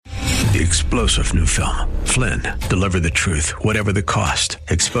the explosive new film, Flynn, deliver the truth, whatever the cost,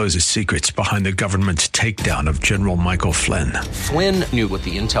 exposes secrets behind the government's takedown of General Michael Flynn. Flynn knew what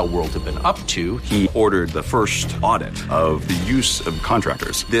the intel world had been up to. He ordered the first audit of the use of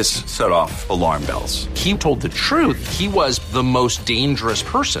contractors. This set off alarm bells. He told the truth. He was the most dangerous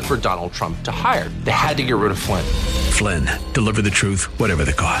person for Donald Trump to hire. They had to get rid of Flynn. Flynn, deliver the truth, whatever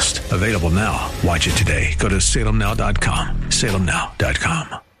the cost. Available now. Watch it today. Go to salemnow.com.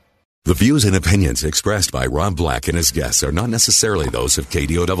 salemnow.com. The views and opinions expressed by Rob Black and his guests are not necessarily those of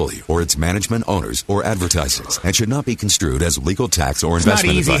KDOW or its management, owners, or advertisers, and should not be construed as legal, tax, or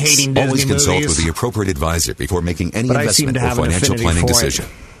investment advice. Always consult with the appropriate advisor before making any investment or financial planning decision.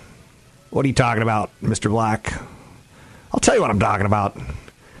 What are you talking about, Mr. Black? I'll tell you what I'm talking about.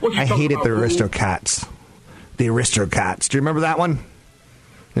 I hated the Aristocats. The Aristocats. Do you remember that one?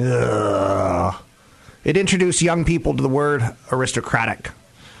 Ugh. It introduced young people to the word aristocratic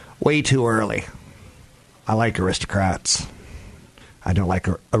way too early. I like aristocrats. I don't like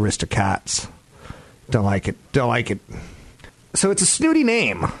aristocats. Don't like it. Don't like it. So it's a snooty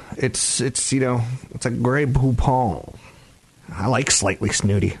name. It's a Grey Poupon. I like slightly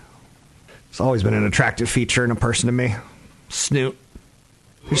snooty. It's always been an attractive feature in a person to me. Snoot.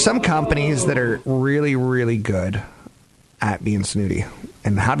 There's some companies that are really, really good at being snooty.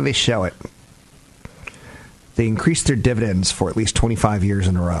 And how do they show it? They increase their dividends for at least 25 years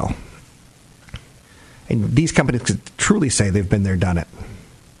in a row. And these companies could truly say they've been there, done it.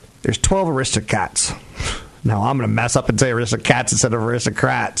 There's 12 Aristocats. Now, I'm going to mess up and say Aristocats instead of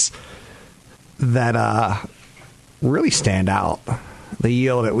aristocrats that really stand out. They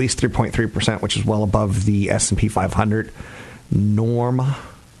yield at least 3.3%, which is well above the S&P 500 norm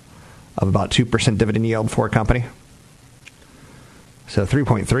of about 2% dividend yield for a company. So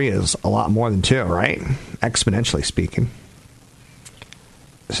 3.3 is a lot more than 2, right? Exponentially speaking.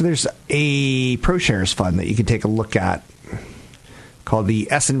 So there's a ProShares fund that you can take a look at called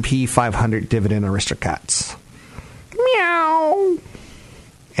the S&P 500 Dividend Aristocrats. Meow.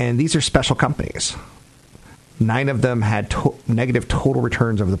 And these are special companies. 9 of them had negative total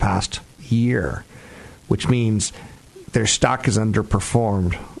returns over the past year, which means their stock has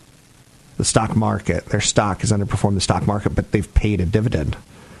underperformed the stock market. Their stock has underperformed the stock market, but they've paid a dividend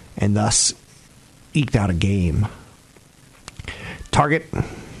and thus eked out a gain. Target,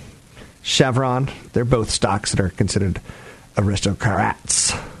 Chevron, they're both stocks that are considered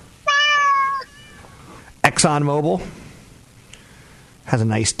aristocrats. ExxonMobil has a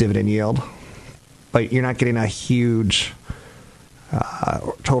nice dividend yield, but you're not getting a huge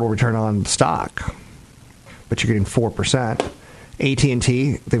total return on stock, but you're getting 4%.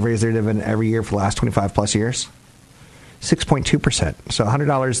 AT&T, they've raised their dividend every year for the last 25 plus years. 6.2%. So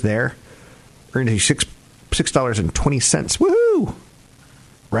 $100 there earns you $6.20. Woohoo!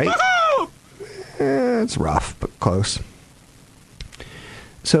 Right? Woohoo! It's rough, but close.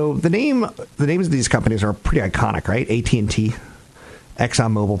 So the names of these companies are pretty iconic, right? AT&T,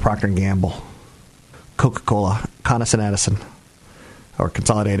 ExxonMobil, Procter & Gamble, Coca-Cola, Coniston Edison, or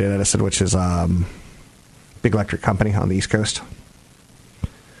Consolidated Edison, which is big electric company on the East Coast.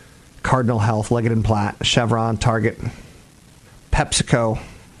 Cardinal Health, Leggett & Platt, Chevron, Target, PepsiCo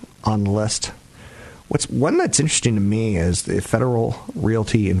on the list. What's one that's interesting to me is the Federal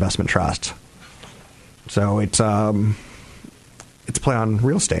Realty Investment Trust. So it's a play on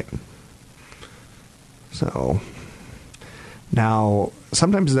real estate. So now,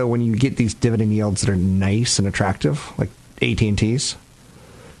 sometimes though, when you get these dividend yields that are nice and attractive, like AT&T's,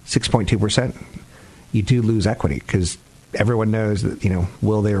 6.2%, you do lose equity because everyone knows that,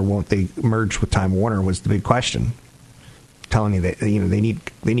 will they or won't they merge with Time Warner was the big question. Telling you that, they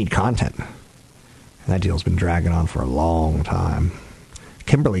need content. And that deal's been dragging on for a long time.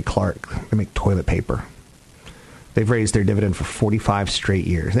 Kimberly-Clark, they make toilet paper. They've raised their dividend for 45 straight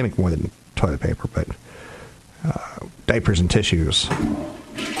years. They make more than toilet paper, but diapers and tissues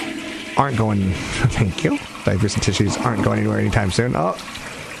aren't going, thank you. Diapers and tissues aren't going anywhere anytime soon.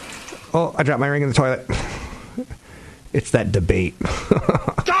 Oh, I dropped my ring in the toilet. It's that debate.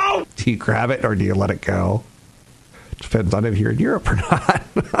 Do you grab it or do you let it go? Depends on if you're in Europe or not.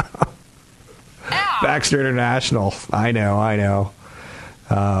 Baxter International. I know.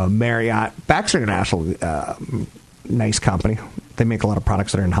 Marriott. Baxter International, nice company. They make a lot of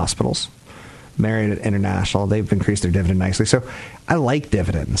products that are in hospitals. Marriott International, they've increased their dividend nicely. So I like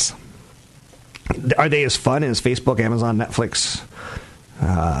dividends. Are they as fun as Facebook, Amazon, Netflix?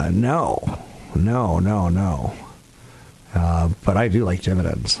 No. But I do like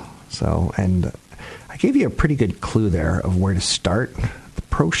dividends. So, and I gave you a pretty good clue there of where to start. The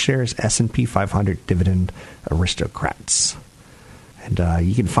ProShares S&P 500 Dividend Aristocrats. And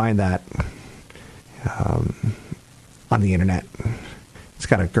you can find that on the internet. It's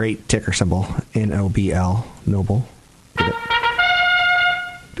got a great ticker symbol, NOBL, Noble.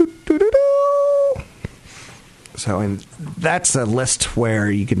 So, and that's a list where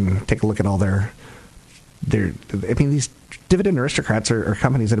you can take a look at all their I mean, these dividend aristocrats are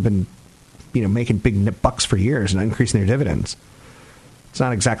companies that have been, making big bucks for years and increasing their dividends. It's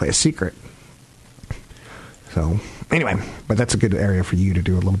not exactly a secret. So, anyway, but that's a good area for you to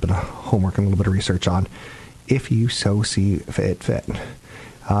do a little bit of homework and a little bit of research on, if you so see fit.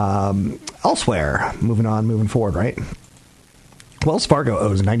 Elsewhere, moving forward, right? Wells Fargo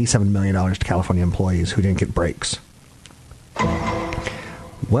owes $97 million to California employees who didn't get breaks.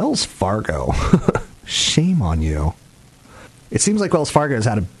 Wells Fargo. Shame on you. It seems like Wells Fargo has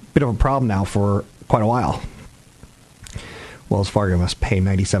had a bit of a problem now for quite a while. Wells Fargo must pay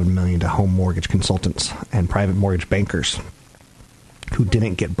 $97 million to home mortgage consultants and private mortgage bankers who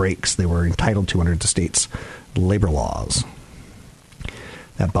didn't get breaks they were entitled to under the state's labor laws.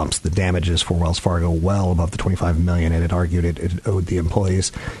 That bumps the damages for Wells Fargo well above the $25 million it had argued it owed the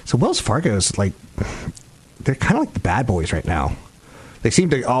employees. So Wells Fargo is they're kind of like the bad boys right now. They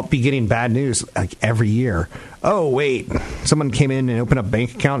seem to all be getting bad news like every year. Oh, wait, someone came in and opened up a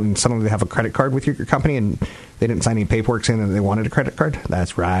bank account and suddenly they have a credit card with your company and they didn't sign any paperwork saying that they wanted a credit card?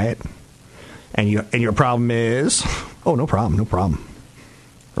 That's right. And your problem is, oh, no problem.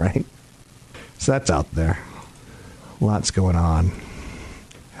 Right? So that's out there. Lots going on.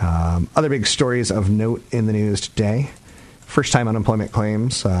 Other big stories of note in the news today. First-time unemployment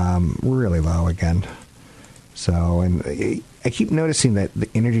claims, really low again. So, and I keep noticing that the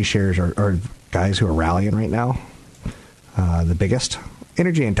energy shares are guys who are rallying right now. The biggest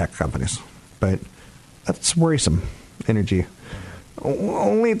energy and tech companies, but that's worrisome. Energy,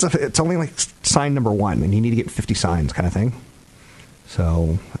 it's only like sign number one, and you need to get 50 signs, kind of thing.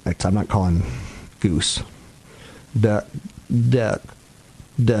 So I'm not calling goose, duck, goose.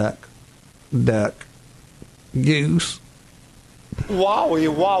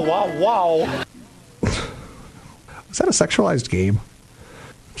 Wowie, wow. Is that a sexualized game?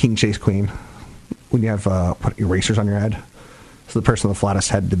 King Chase Queen. When you have put erasers on your head. So the person with the flattest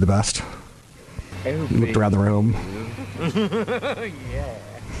head did the best. You looked around the room. Yeah.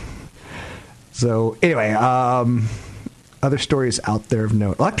 So anyway, other stories out there of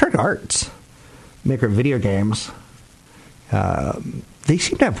note. Electronic Arts, maker of video games, they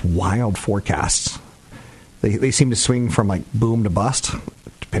seem to have wild forecasts. They seem to swing from like boom to bust,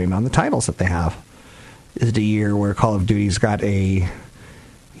 depending on the titles that they have. Is it a year where Call of Duty's got a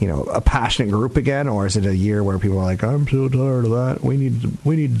passionate group again, or is it a year where people are like, I'm so tired of that. We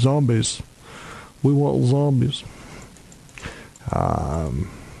need zombies. We want zombies. And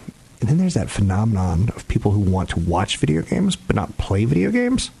then there's that phenomenon of people who want to watch video games but not play video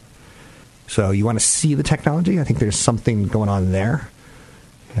games. So you want to see the technology. I think there's something going on there.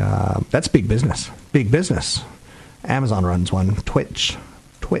 That's big business. Big business. Amazon runs one. Twitch.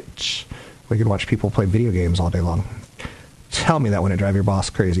 We can watch people play video games all day long. Tell me that wouldn't drive your boss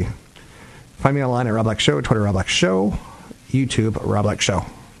crazy. Find me online at Rob Black Show, Twitter Rob Black Show, YouTube Rob Black Show.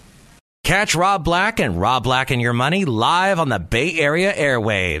 Catch Rob Black and Rob Black and Your Money live on the Bay Area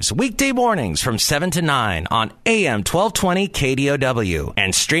airwaves, weekday mornings from 7 to 9 on AM 1220 KDOW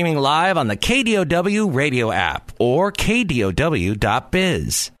and streaming live on the KDOW radio app or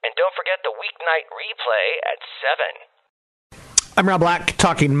KDOW.biz. And don't forget the weeknight replay at 7. I'm Rob Black,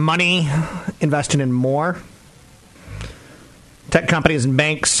 talking money, investing in more. Tech companies and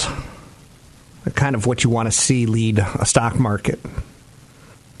banks are kind of what you want to see lead a stock market.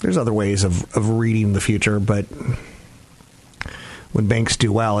 There's other ways of reading the future, but when banks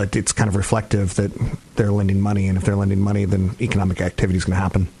do well, it's kind of reflective that they're lending money, and if they're lending money, then economic activity is going to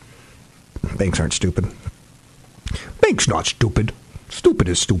happen. Banks aren't stupid. Banks not stupid. Stupid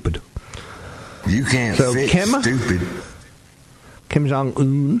is stupid. You can't fix stupid. Kim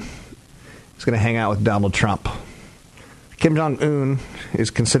Jong-un is going to hang out with Donald Trump. Kim Jong-un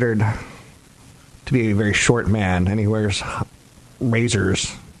is considered to be a very short man, and he wears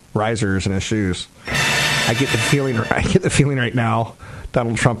risers in his shoes. I get the feeling right now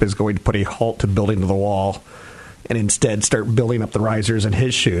Donald Trump is going to put a halt to building to the wall and instead start building up the risers in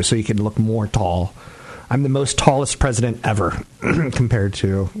his shoes so he can look more tall. I'm the most tallest president ever compared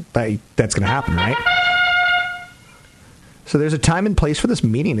to that's going to happen, right? So there's a time and place for this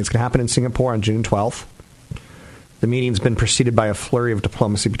meeting. It's going to happen in Singapore on June 12th. The meeting's been preceded by a flurry of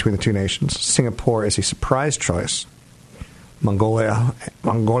diplomacy between the two nations. Singapore is a surprise choice. Mongolia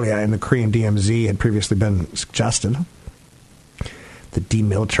and the Korean DMZ had previously been suggested. The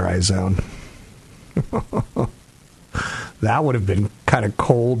demilitarized zone. That would have been kind of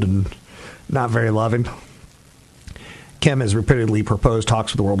cold and not very loving. Kim has repeatedly proposed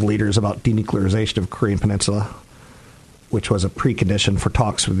talks with the world leaders about denuclearization of Korean Peninsula, which was a precondition for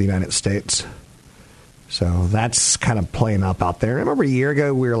talks with the United States. So that's kind of playing up out there. I remember a year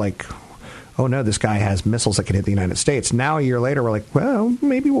ago we were like, oh no, this guy has missiles that can hit the United States. Now a year later we're like, well,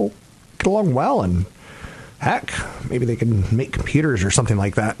 maybe we'll get along well, and heck, maybe they can make computers or something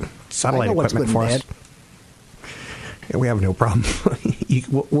like that. Satellite equipment for us. Yeah, we have no problem.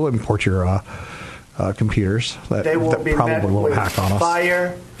 We'll import your computers that probably won't hack on us.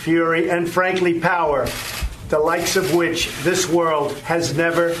 Fire, fury, and frankly power, the likes of which this world has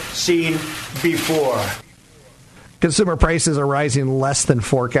never seen before. Consumer prices are rising less than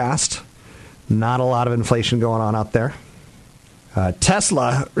forecast. Not a lot of inflation going on out there.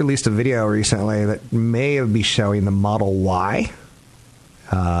 Tesla released a video recently that may be showing the Model Y.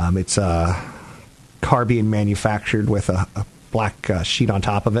 It's a car being manufactured with a black sheet on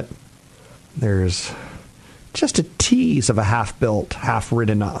top of it. There's just a tease of a half-built,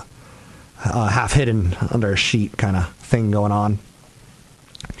 half-ridden, half-hidden under a sheet kind of thing going on.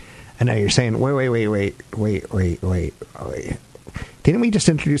 And now you're saying, wait. Didn't we just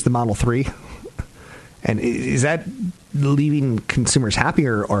introduce the Model 3? And is that leaving consumers happy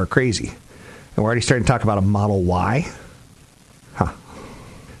or crazy? And we're already starting to talk about a Model Y? Huh.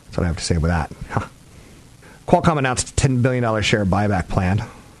 That's what I have to say about that. Huh. Qualcomm announced a $10 billion share buyback plan.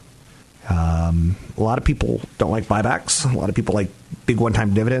 A lot of people don't like buybacks. A lot of people like big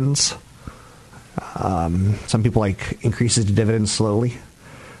one-time dividends. Some people like increases to dividends slowly.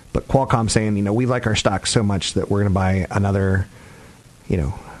 But Qualcomm saying, we like our stock so much that we're going to buy another, we're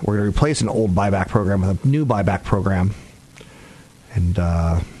going to replace an old buyback program with a new buyback program. And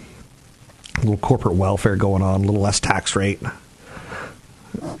a little corporate welfare going on, a little less tax rate.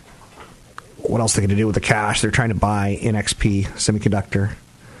 What else are they going to do with the cash? They're trying to buy NXP Semiconductor.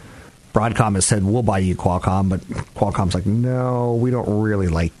 Broadcom has said, we'll buy you, Qualcomm. But Qualcomm's like, no, we don't really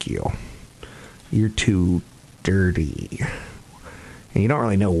like you. You're too dirty. And you don't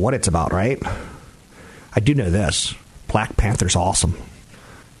really know what it's about, right? I do know this. Black Panther's awesome.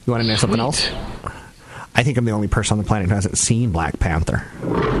 You want to know something else? I think I'm the only person on the planet who hasn't seen Black Panther.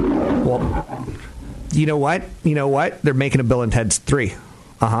 Well, you know what? They're making a Bill and Ted's 3.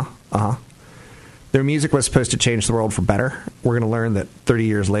 Their music was supposed to change the world for better. We're going to learn that 30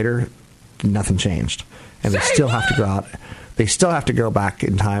 years later, nothing changed. And they still have to go out. They still have to go back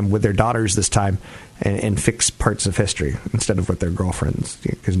in time with their daughters this time and fix parts of history instead of with their girlfriends,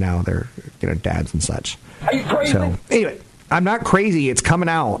 because now they're dads and such. Are you crazy? So anyway, I'm not crazy. It's coming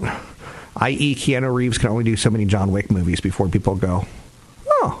out. I.e., Keanu Reeves can only do so many John Wick movies before people go,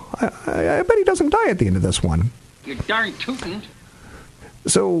 oh, I bet he doesn't die at the end of this one. You're darn tootin'.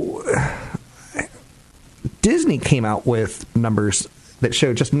 So Disney came out with numbers that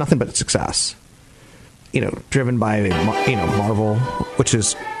show just nothing but success. Driven by Marvel, which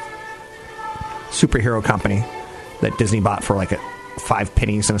is a superhero company that Disney bought for like 5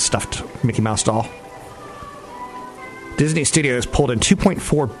 pennies and a stuffed Mickey Mouse doll. Disney Studios pulled in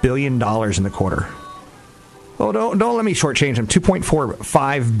 $2.4 billion in the quarter. Oh, don't let me shortchange them.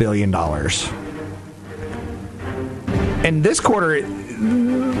 $2.45 billion. And this quarter,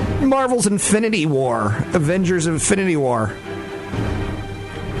 Marvel's Infinity War, Avengers Infinity War.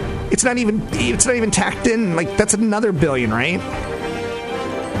 It's not even tacked in. Like, that's another $1 billion, right?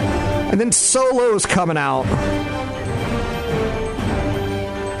 And then Solo's coming out.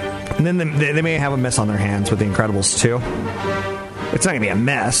 And then they may have a mess on their hands with The Incredibles 2. It's not going to be a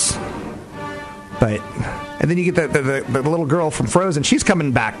mess. And then you get the little girl from Frozen. She's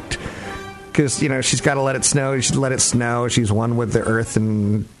coming back because, she's got to let it snow. She should let it snow. She's one with the earth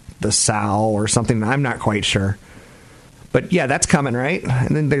and the sow or something. I'm not quite sure. But yeah, that's coming, right?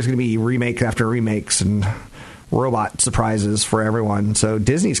 And then there's going to be remake after remakes and robot surprises for everyone. So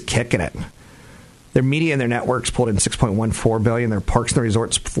Disney's kicking it. Their media and their networks pulled in $6.14 billion. Their parks and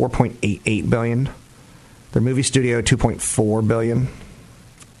resorts, $4.88 billion. Their movie studio, $2.4 billion.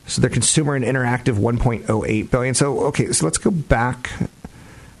 So their consumer and interactive, $1.08 billion. So let's go back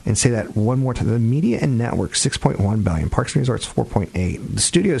and say that one more time. The media and networks, $6.1 billion. Parks and resorts, $4.8. The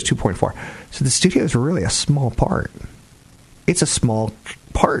studio is $2.4. So the studio is really a small part. It's a small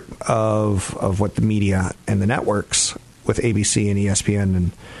part of what the media and the networks with ABC and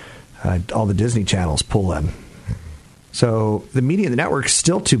ESPN and all the Disney channels pull in. So the media and the networks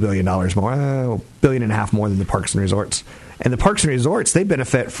still $2 billion more, $1.5 billion more than the parks and resorts. And the parks and resorts, they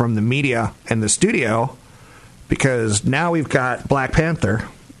benefit from the media and the studio because now we've got Black Panther,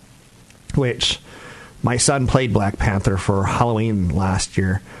 which my son played Black Panther for Halloween last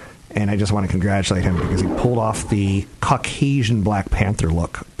year. And I just want to congratulate him because he pulled off the Caucasian Black Panther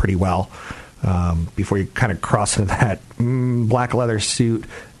look pretty well before you kind of cross into that black leather suit,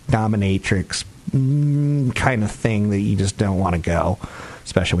 dominatrix kind of thing that you just don't want to go,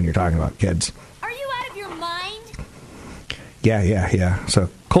 especially when you're talking about kids. Are you out of your mind? Yeah. So,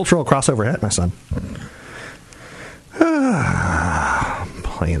 cultural crossover hit, my son.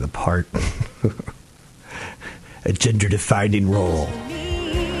 Playing the part. A gender-defining role.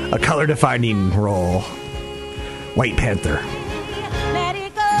 A color-defining role. White Panther.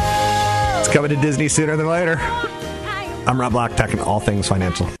 It's coming to Disney sooner than later. I'm Rob Black, talking all things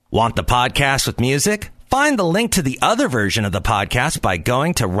financial. Want the podcast with music? Find the link to the other version of the podcast by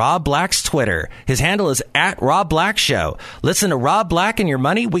going to Rob Black's Twitter. His handle is @RobBlackShow. Listen to Rob Black and Your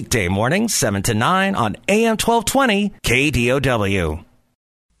Money weekday mornings, 7 to 9 on AM 1220 KDOW.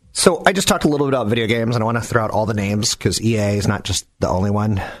 So I just talked a little bit about video games, and I want to throw out all the names because EA is not just the only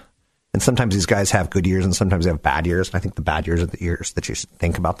one. And sometimes these guys have good years, and sometimes they have bad years. And I think the bad years are the years that you should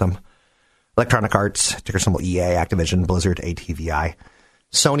think about them. Electronic Arts, ticker symbol EA, Activision, Blizzard, ATVI.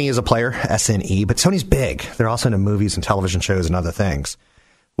 Sony is a player, SNE, but Sony's big. They're also into movies and television shows and other things,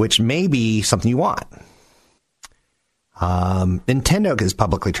 which may be something you want. Nintendo is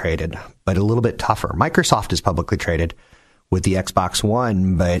publicly traded, but a little bit tougher. Microsoft is publicly traded with the Xbox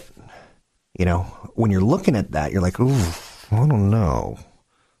One, but, you know, when you're looking at that, you're like, ooh, I don't know.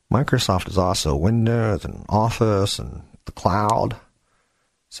 Microsoft is also Windows and Office and the cloud.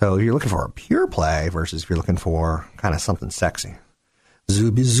 So you're looking for a pure play versus if you're looking for kind of something sexy.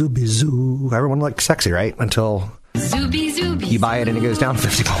 Zooby, zooby, zoo. Everyone likes sexy, right? Until you buy it and it goes down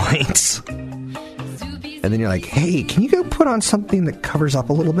 50 points. And then you're like, hey, can you go put on something that covers up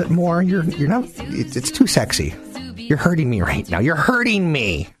a little bit more? You're not, it's too sexy. You're hurting me right now. You're hurting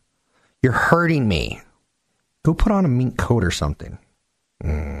me. You're hurting me. Go put on a mink coat or something.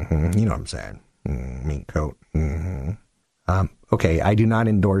 Mm-hmm. You know what I'm saying. Mink coat. Mm-hmm. Okay, I do not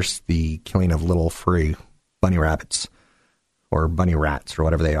endorse the killing of little furry bunny rabbits or bunny rats or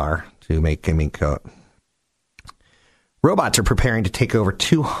whatever they are to make a mink coat. Robots are preparing to take over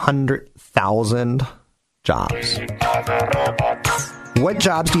 200,000 jobs. What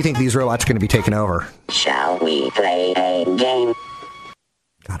jobs do you think these robots are going to be taking over? Shall we play a game?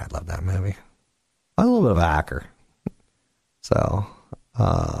 God, I love that movie. I was a little bit of a hacker. So,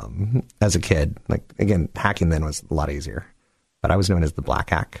 as a kid, like, again, hacking then was a lot easier. But I was known as the Black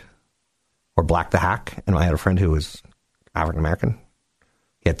Hack, or Black the Hack. And I had a friend who was African American.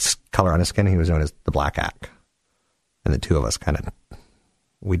 He had color on his skin. He was known as the Black Hack. And the two of us kind of,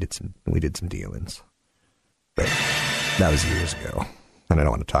 we did some dealings. But that was years ago, and I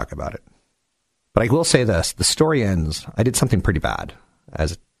don't want to talk about it. But I will say this: the story ends. I did something pretty bad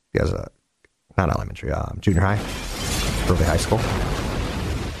as a not elementary, junior high, early high school.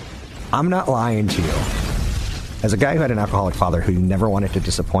 I'm not lying to you. As a guy who had an alcoholic father who never wanted to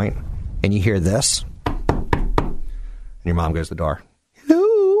disappoint, and you hear this, and your mom goes to the door.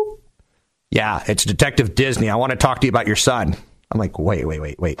 Hello? Yeah, it's Detective Disney. I want to talk to you about your son. I'm like, wait,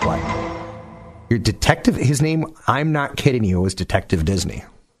 what? Your detective, his name, I'm not kidding you, it was Detective Disney.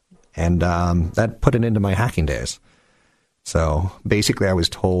 And that put it into my hacking days. So basically I was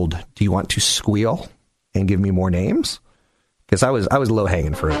told, do you want to squeal and give me more names? Because I was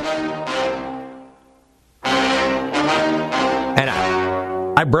low-hanging fruit. And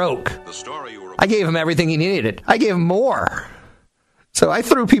I broke. I gave him everything he needed. I gave him more. So I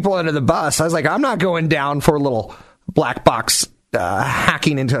threw people under the bus. I was like, I'm not going down for a little black box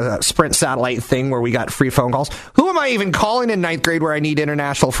hacking into a Sprint satellite thing where we got free phone calls. Who am I even calling in 9th grade where I need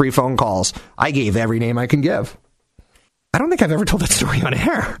international free phone calls? I gave every name I can give. I don't think I've ever told that story on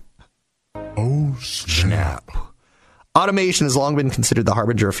air. Oh, snap. Automation has long been considered the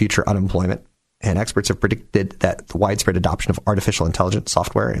harbinger of future unemployment, and experts have predicted that the widespread adoption of artificial intelligence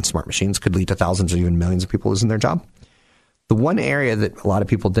software and smart machines could lead to thousands or even millions of people losing their job. The one area that a lot of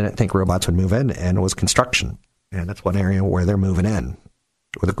people didn't think robots would move in and was construction. And that's one area where they're moving in.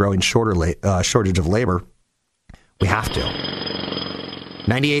 With a growing shortage of labor, we have to.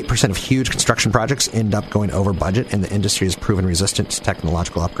 98% of huge construction projects end up going over budget, and the industry has proven resistant to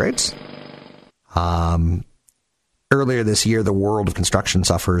technological upgrades. Earlier this year, the world of construction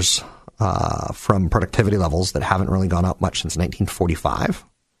suffers from productivity levels that haven't really gone up much since 1945.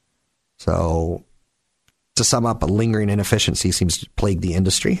 So, to sum up, a lingering inefficiency seems to plague the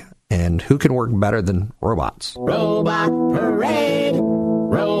industry. And who can work better than robots? Robot parade,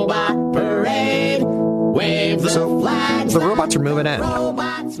 wave the flags. The robots are moving in.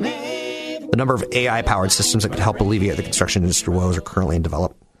 The number of AI-powered systems that could help alleviate the construction industry woes are currently in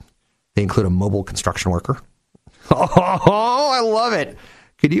development. They include a mobile construction worker. Oh, I love it.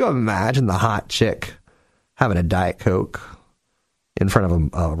 Could you imagine the hot chick having a Diet Coke in front of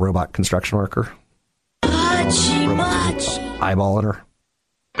a robot construction worker? Eyeballing her.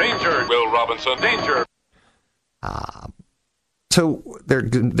 Danger, Will Robinson, danger. So there's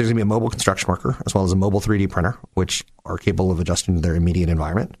going to be a mobile construction worker as well as a mobile 3D printer, which are capable of adjusting to their immediate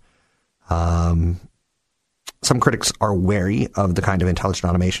environment. Some critics are wary of the kind of intelligent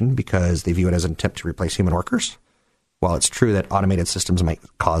automation because they view it as an attempt to replace human workers. While it's true that automated systems might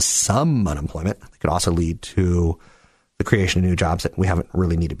cause some unemployment, they could also lead to the creation of new jobs that we haven't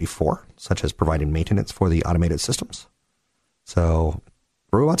really needed before, such as providing maintenance for the automated systems. So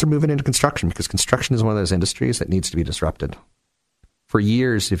robots are moving into construction because construction is one of those industries that needs to be disrupted. For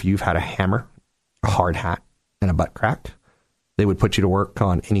years, if you've had a hammer, a hard hat, and a butt crack, they would put you to work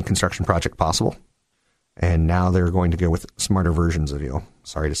on any construction project possible. And now they're going to go with smarter versions of you.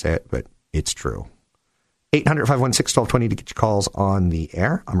 Sorry to say it, but it's true. 800-516-1220 to get your calls on the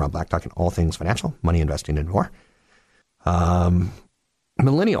air. I'm Rob Black, talking all things financial, money, investing, and more.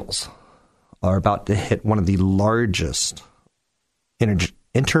 Millennials are about to hit one of the largest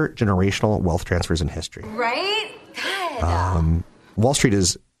intergenerational wealth transfers in history. Right? God. Wall Street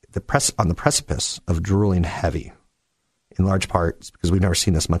is on the precipice of drooling heavy, in large part because we've never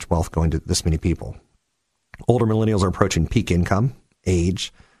seen this much wealth going to this many people. Older millennials are approaching peak income,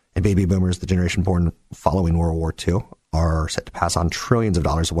 age, and baby boomers, the generation born following World War II, are set to pass on trillions of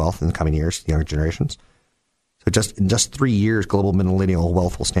dollars of wealth in the coming years to the younger generations. So in just 3 years, global millennial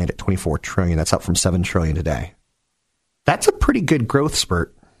wealth will stand at $24 trillion. That's up from $7 trillion today. That's a pretty good growth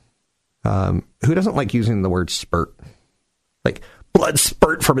spurt. Who doesn't like using the word spurt? Like blood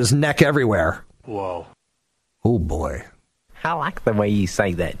spurt from his neck everywhere. Whoa. Oh, boy. I like the way you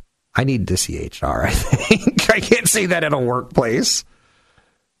say that. I need to see HR, I think. I can't say that in a workplace.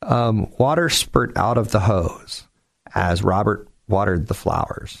 Water spurt out of the hose as Robert watered the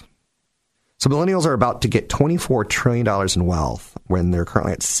flowers. So millennials are about to get $24 trillion in wealth when they're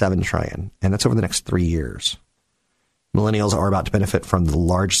currently at $7 trillion, and that's over the next 3 years. Millennials are about to benefit from the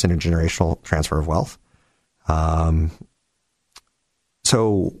largest intergenerational transfer of wealth.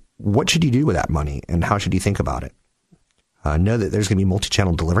 So what should you do with that money, and how should you think about it? Know that there's going to be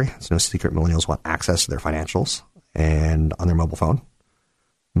multi-channel delivery. It's no secret millennials want access to their financials and on their mobile phone.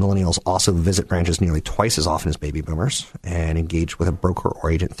 Millennials also visit branches nearly twice as often as baby boomers and engage with a broker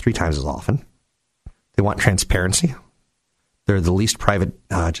or agent 3 times as often. They want transparency. They're the least private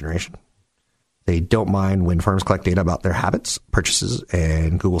generation. They don't mind when firms collect data about their habits, purchases,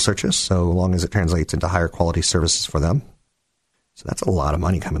 and Google searches, so long as it translates into higher quality services for them. So that's a lot of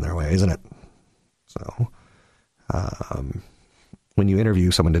money coming their way, isn't it? So when you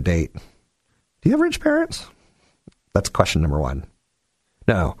interview someone to date, do you have rich parents? That's question number 1.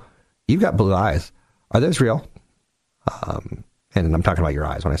 No, you've got blue eyes. Are those real? And I'm talking about your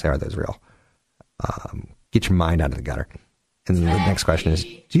eyes when I say, are those real? Get your mind out of the gutter. And then the next question is,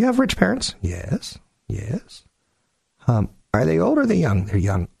 do you have rich parents? Yes. Yes. Are they old or are they young? They're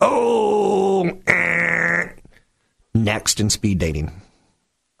young. Oh, next in speed dating.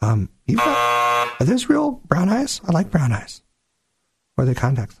 Are those real brown eyes? I like brown eyes. Or are they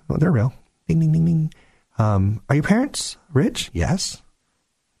contacts? Oh, they're real. Ding, ding, ding, ding. Are your parents rich? Yes.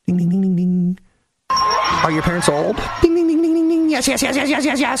 Ding, ding, ding, ding, ding. Are your parents old? Ding, ding, ding, ding, ding, ding. Yes, yes, yes, yes, yes,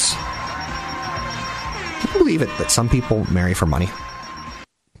 yes, yes. Can you believe it that some people marry for money?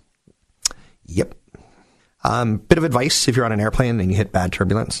 Yep. Bit of advice if you're on an airplane and you hit bad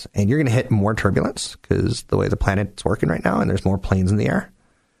turbulence, and you're going to hit more turbulence because the way the planet's working right now and there's more planes in the air.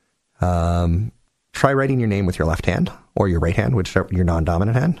 Try writing your name with your left hand or your right hand, whichever your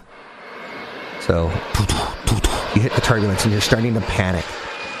non-dominant hand. So you hit the turbulence and you're starting to panic.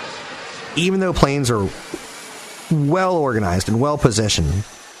 Even though planes are well organized and well positioned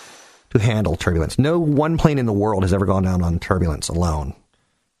to handle turbulence. No one plane in the world has ever gone down on turbulence alone.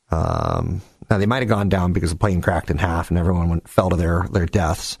 Now, they might have gone down because the plane cracked in half and everyone fell to their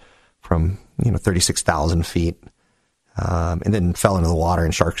deaths from 36,000 feet and then fell into the water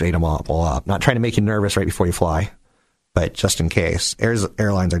and sharks ate them all up. Not trying to make you nervous right before you fly, but just in case.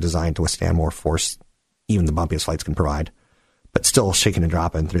 Airlines are designed to withstand more force even the bumpiest flights can provide. But still shaking and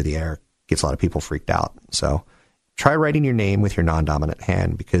dropping through the air gets a lot of people freaked out. So try writing your name with your non-dominant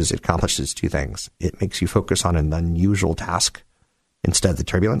hand because it accomplishes 2 things. It makes you focus on an unusual task instead of the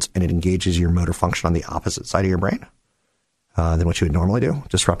turbulence, and it engages your motor function on the opposite side of your brain than what you would normally do,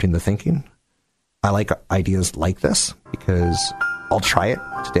 disrupting the thinking. I like ideas like this because I'll try it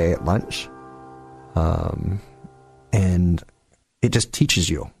today at lunch. And it just teaches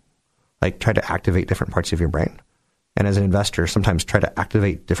you. Like, try to activate different parts of your brain. And as an investor, sometimes try to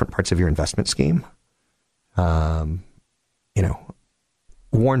activate different parts of your investment scheme.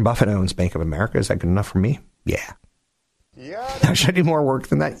 Warren Buffett owns Bank of America. Is that good enough for me? Yeah. Now, should I do more work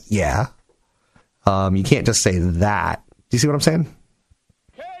than that? Yeah. You can't just say that. Do you see what I'm saying?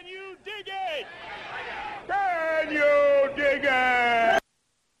 Can you dig it? Can you dig it?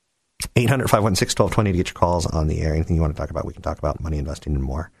 800-516-1220 to get your calls on the air. Anything you want to talk about, we can talk about money, investing, and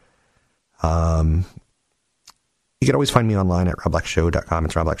more. You can always find me online at robblackshow.com.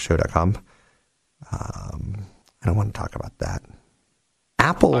 It's robblackshow.com. I don't want to talk about that.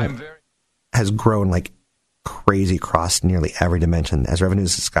 Apple has grown like crazy across nearly every dimension as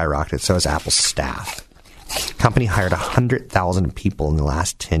revenues have skyrocketed. So has Apple's staff. The company hired 100,000 people in the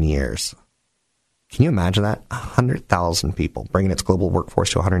last 10 years. Can you imagine that? 100,000 people, bringing its global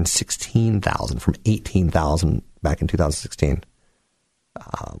workforce to 116,000 from 18,000 back in 2016.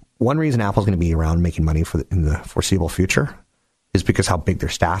 One reason Apple's going to be around making money in the foreseeable future is because how big their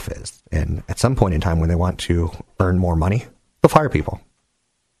staff is. And at some point in time when they want to earn more money, they'll fire people.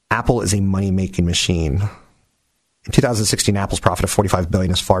 Apple is a money-making machine. In 2016, Apple's profit of $45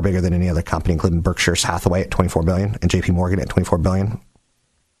 billion is far bigger than any other company, including Berkshire Hathaway at $24 billion and JP Morgan at $24 billion.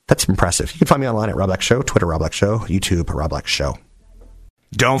 That's impressive. You can find me online at Rob Black Show, Twitter Rob Black Show, YouTube Rob Black Show.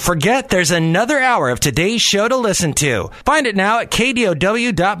 Don't forget, there's another hour of today's show to listen to. Find it now at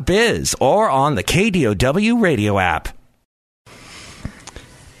KDOW.biz or on the KDOW radio app.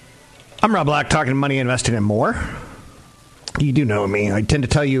 I'm Rob Black, talking money, investing, and more. You do know me. I tend to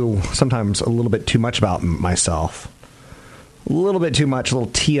tell you sometimes a little bit too much about myself. A little bit too much, a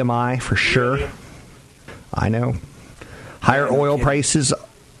little TMI for sure. I know. Higher oil prices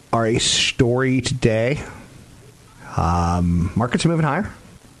are a story today. Markets are moving higher,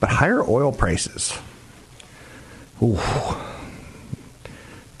 but higher oil prices. Ooh.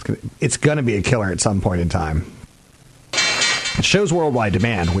 It's going to be a killer at some point in time. It shows worldwide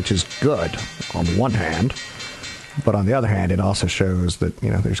demand, which is good on the one hand. But on the other hand, it also shows that,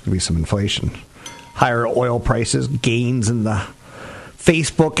 there's going to be some inflation. Higher oil prices, gains in the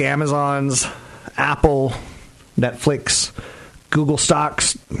Facebook, Amazons, Apple, Netflix, Google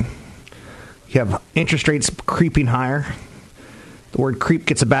stocks. You have interest rates creeping higher. The word creep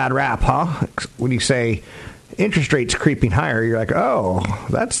gets a bad rap, huh? When you say interest rates creeping higher, you're like, oh,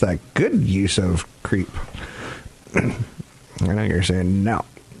 that's that good use of creep. I know you're saying no.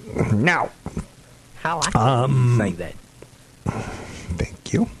 No. How I can say that.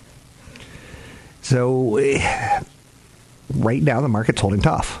 Thank you. So, right now the market's holding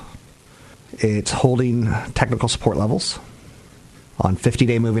tough. It's holding technical support levels on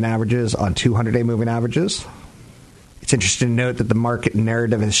 50-day moving averages, on 200-day moving averages. It's interesting to note that the market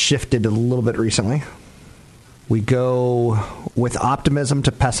narrative has shifted a little bit recently. We go with optimism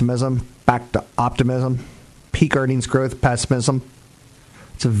to pessimism, back to optimism, peak earnings growth, pessimism.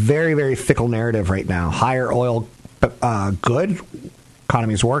 It's a very, very fickle narrative right now. Higher oil, good.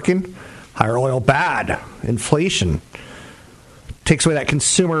 Economy's working. Higher oil, bad. Inflation. Takes away that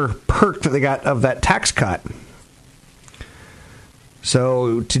consumer perk that they got of that tax cut.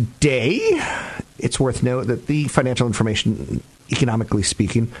 So today, it's worth note that the financial information, economically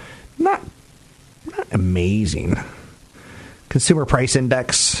speaking, not amazing. Consumer price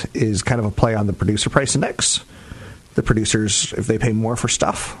index is kind of a play on the producer price index. The producers, if they pay more for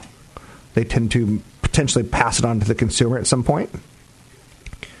stuff, they tend to potentially pass it on to the consumer at some point.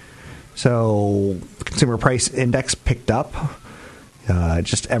 So the consumer price index picked up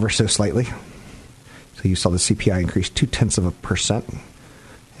just ever so slightly. So you saw the CPI increase 0.2%.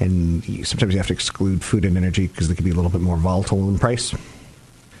 And sometimes you have to exclude food and energy because they can be a little bit more volatile in price.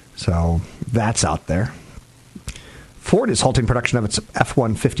 So that's out there. Ford is halting production of its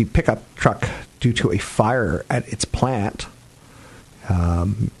F-150 pickup truck due to a fire at its plant.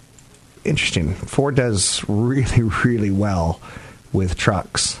 Interesting. Ford does really, really well with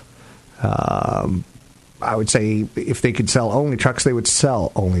trucks. I would say if they could sell only trucks, they would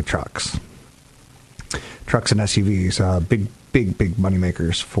sell only trucks. Trucks and SUVs, big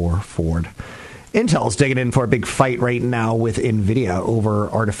moneymakers for Ford. Intel's digging in for a big fight right now with NVIDIA over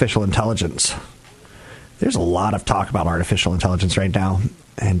artificial intelligence. There's a lot of talk about artificial intelligence right now.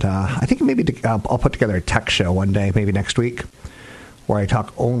 And I think maybe I'll put together a tech show one day, maybe next week, where I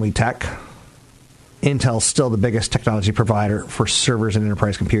talk only tech. Intel's still the biggest technology provider for servers and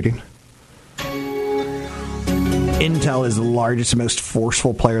enterprise computing. Intel is the largest and most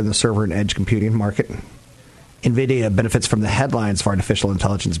forceful player in the server and edge computing market. NVIDIA benefits from the headlines of artificial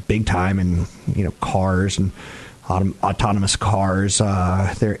intelligence big time, and cars and autonomous cars.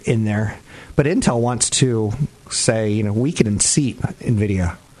 They're in there. But Intel wants to say, we could unseat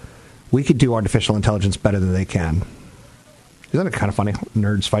NVIDIA. We could do artificial intelligence better than they can. Isn't it kind of funny?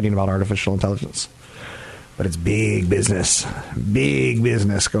 Nerds fighting about artificial intelligence. But it's big business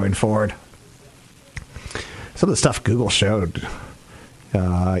going forward. Some of the stuff Google showed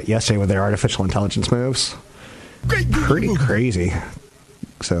yesterday with their artificial intelligence moves, pretty crazy.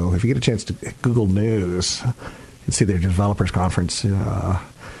 So if you get a chance to Google News and see their developers conference,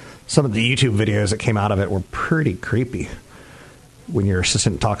 some of the YouTube videos that came out of it were pretty creepy. When your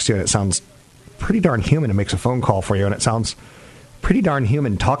assistant talks to you and it sounds pretty darn human and makes a phone call for you, and it sounds pretty darn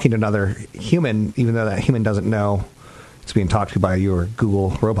human talking to another human, even though that human doesn't know it's being talked to by your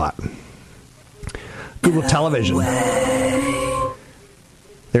Google robot. Google Television.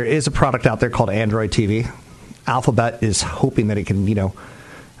 There is a product out there called Android TV. Alphabet is hoping that it can,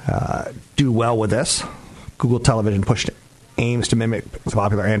 do well with this. Google Television aims to mimic the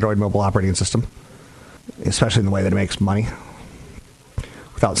popular Android mobile operating system, especially in the way that it makes money,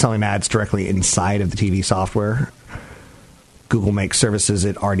 without selling ads directly inside of the TV software. Google makes services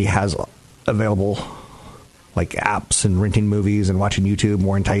it already has available, like apps and renting movies and watching YouTube,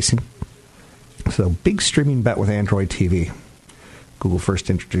 more enticing. So, big streaming bet with Android TV. Google first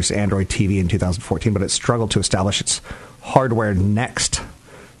introduced Android TV in 2014, but it struggled to establish its hardware next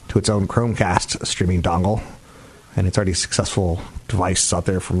to its own Chromecast streaming dongle. And it's already successful devices out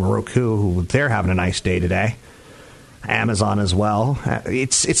there from Roku, who they're having a nice day today. Amazon as well.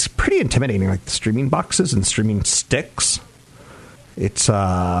 It's pretty intimidating, like the streaming boxes and streaming sticks. It's if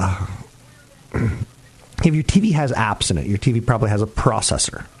your TV has apps in it, your TV probably has a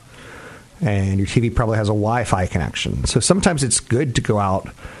processor. And your TV probably has a Wi-Fi connection. So sometimes it's good to go out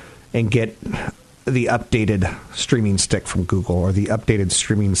and get the updated streaming stick from Google or the updated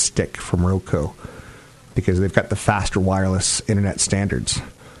streaming stick from Roku, because they've got the faster wireless internet standards.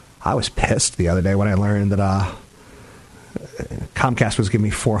 I was pissed the other day when I learned that Comcast was giving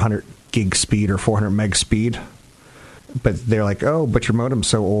me 400 gig speed or 400 meg speed. But they're like, oh, but your modem's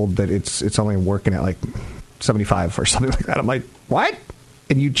so old that it's only working at like 75 or something like that. I'm like, what?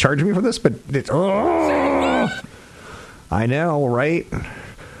 And you charge me for this? But it's, I know, right?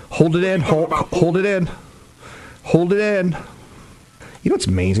 Hold it in. Hold it in. Hold it in. You know what's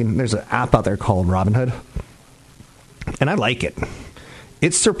amazing? There's an app out there called Robinhood. And I like it.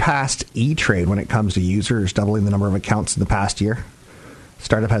 It's surpassed E-Trade when it comes to users, doubling the number of accounts in the past year.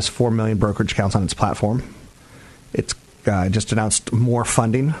 Startup has 4 million brokerage accounts on its platform. It's just announced more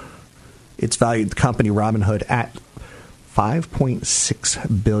funding. It's valued the company Robinhood at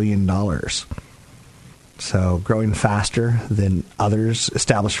 $5.6 billion. So growing faster than others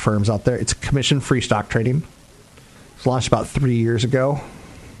established firms out there. It's commission-free stock trading. It was launched about 3 years ago.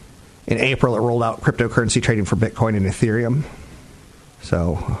 In April, it rolled out cryptocurrency trading for Bitcoin and Ethereum.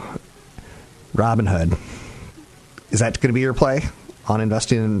 So Robinhood, is that going to be your play on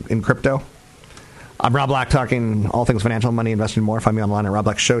investing in crypto? I'm Rob Black, talking all things financial, money, investing, more. Find me online at Rob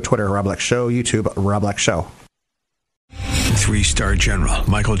Black Show, Twitter, Rob Black Show, YouTube, Rob Black Show. 3-star General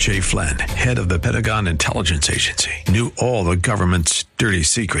Michael J. Flynn, head of the Pentagon Intelligence Agency, knew all the government's dirty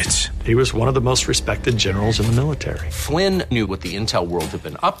secrets. He was one of the most respected generals in the military. Flynn knew what the intel world had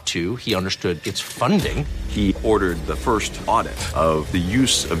been up to. He understood its funding. He ordered the first audit of the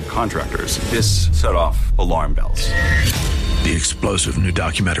use of contractors. This set off alarm bells. The explosive new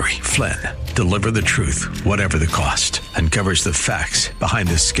documentary, Flynn, Deliver the Truth, Whatever the Cost, uncovers the facts behind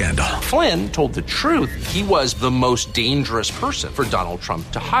this scandal. Flynn told the truth. He was the most dangerous person for Donald Trump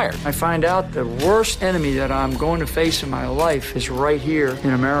to hire. I find out the worst enemy that I'm going to face in my life is right here in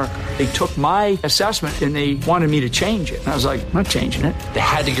America. They took my assessment and they wanted me to change it. And I was like, I'm not changing it. They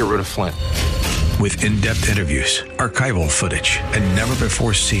had to get rid of Flynn. With in-depth interviews, archival footage, and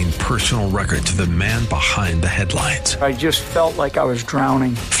never-before-seen personal records of the man behind the headlines. I just felt like I was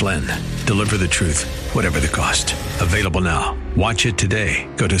drowning. Flynn, Deliver the Truth, Whatever the Cost. Available now. Watch it today.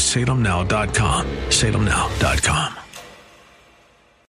 Go to salemnow.com. salemnow.com.